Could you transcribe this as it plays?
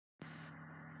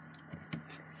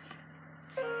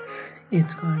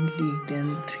It's currently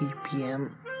 10:03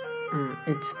 p.m.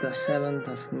 It's the 7th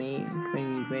of May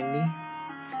 2020.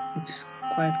 It's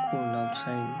quite cold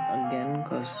outside again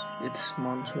because it's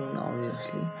monsoon,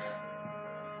 obviously.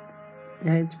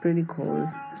 Yeah, it's pretty cold.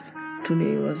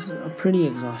 Today was a pretty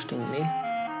exhausting day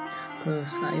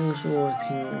because I was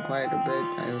overthinking quite a bit.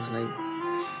 I was like,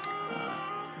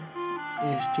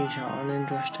 is Tisha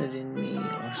uninterested in me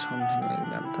or something like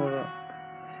that? Thought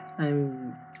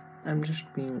I'm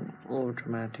just being over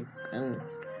dramatic, and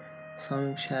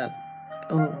some chap.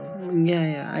 Oh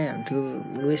yeah, I have to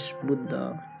wish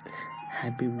Buddha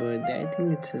happy birthday. I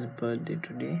think it's his birthday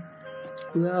today.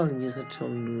 Well, he's such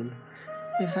some dude.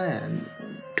 If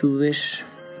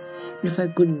I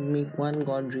could make one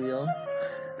god real,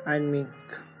 I'd make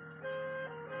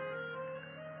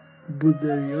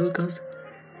Buddha real, cause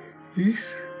he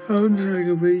sounds like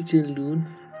a very chill dude.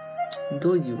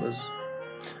 Though he was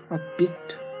a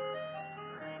bit,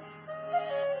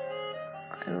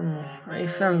 I don't know, I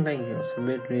felt like he was a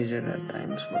bit rigid at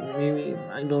times, but maybe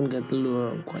I don't get the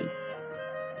lure quite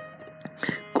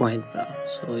well.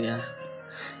 So yeah,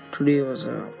 today was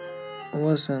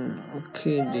an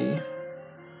okay day.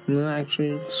 No,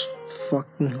 actually, it's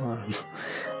fucking horrible.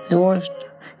 I watched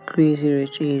Crazy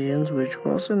Rich Asians, which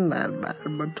wasn't that bad,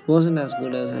 but wasn't as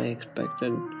good as I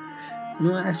expected.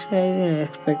 No, actually, I didn't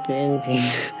expect anything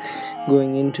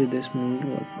going into this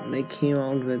movie, but they came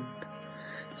out with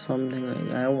something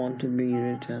like, I want to be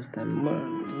rich as them.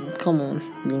 But come on,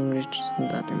 being rich isn't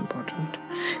that important.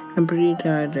 I'm pretty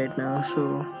tired right now,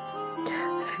 so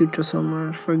future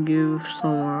summer, forgive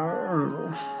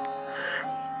summer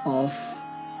of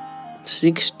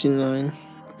 69.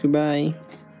 Goodbye.